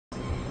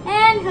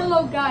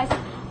Hello guys,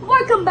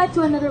 welcome back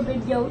to another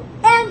video,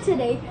 and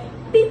today,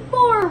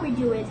 before we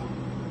do it,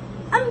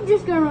 I'm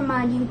just gonna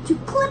remind you to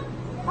click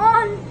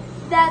on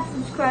that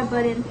subscribe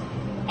button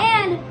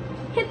and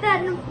hit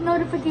that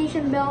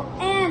notification bell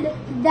and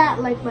that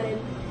like button,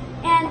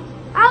 and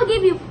I'll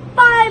give you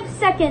 5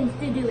 seconds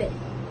to do it.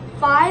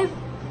 5,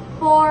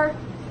 4,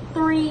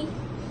 3,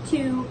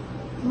 2,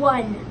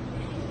 1.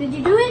 Did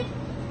you do it?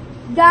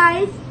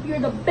 Guys, you're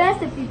the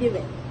best if you do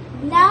it.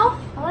 Now,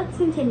 let's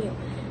continue.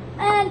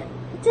 And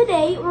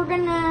today, we're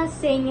gonna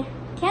sing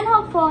Can't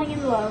Help Falling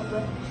in Love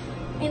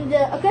in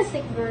the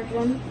acoustic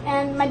version.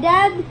 And my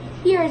dad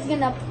here is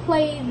gonna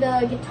play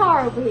the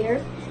guitar over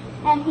here.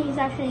 And he's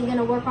actually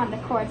gonna work on the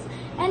chords.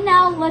 And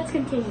now, let's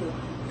continue.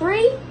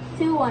 3,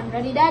 2, 1.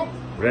 Ready, Dad?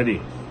 Ready.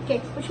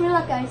 Okay, wish me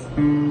luck, guys.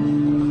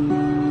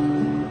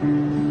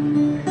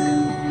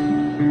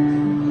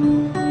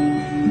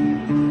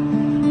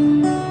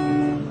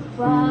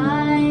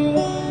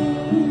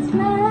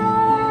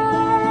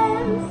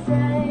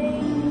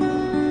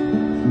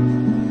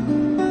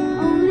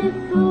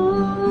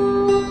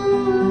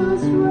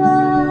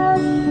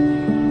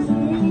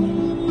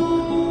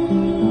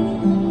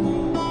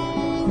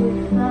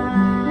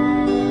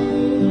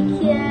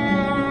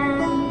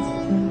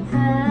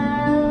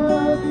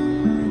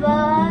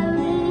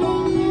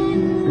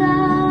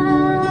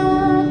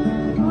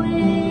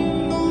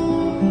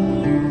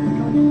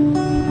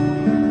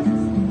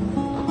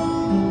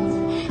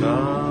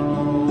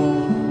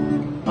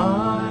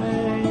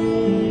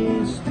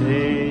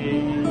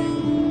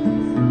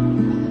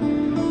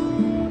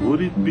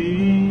 Would it be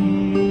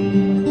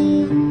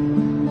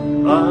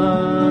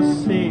a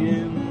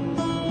sin?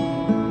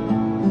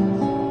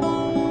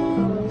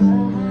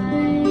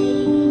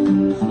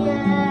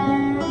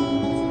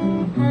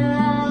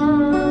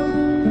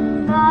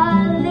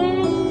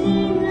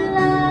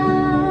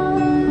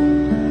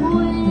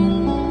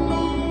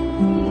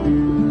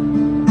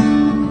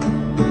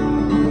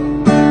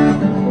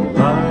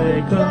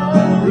 Like a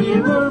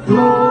river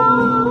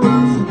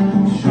flows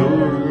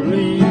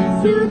surely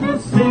through the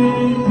sea.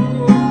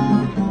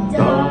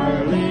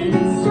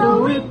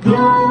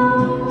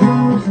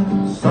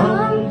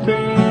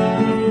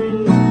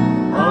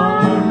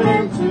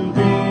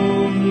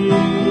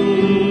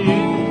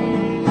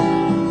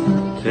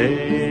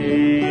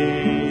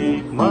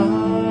 Take my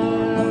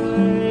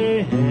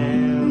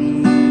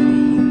hand,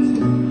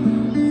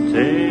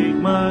 take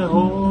my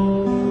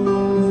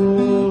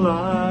whole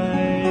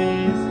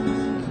life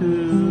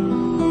too,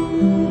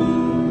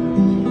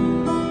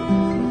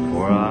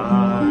 for I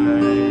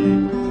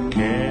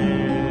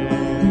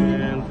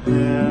can't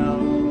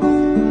help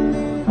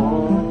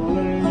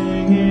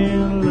falling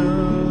in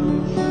love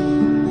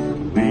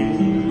with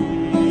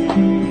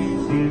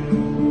you.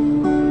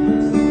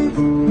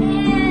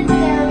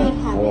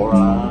 For I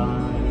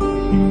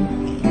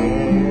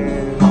can't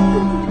help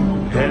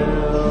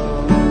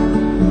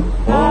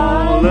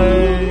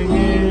falling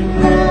in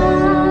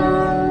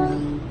love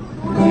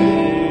with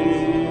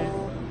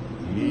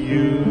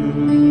you.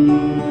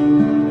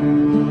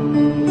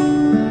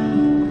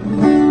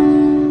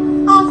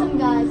 Awesome,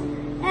 guys.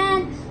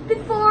 And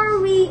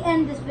before we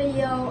end this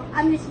video,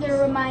 I'm just going to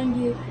remind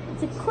you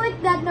to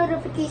click that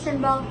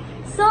notification bell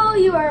so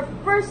you are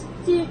first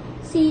to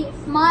see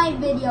my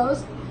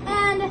videos.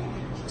 And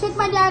check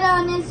my dad out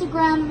on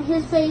Instagram,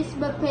 his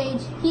Facebook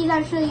page. He's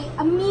actually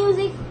a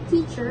music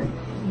teacher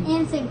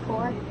in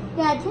Singapore.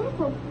 Yeah, can you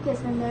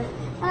focus in there?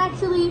 And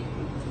actually,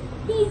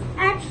 he's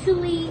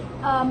actually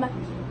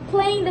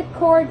playing the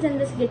chords in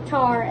this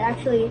guitar,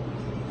 actually.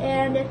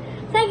 And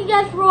thank you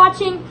guys for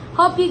watching.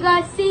 Hope you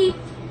guys see.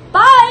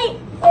 Bye!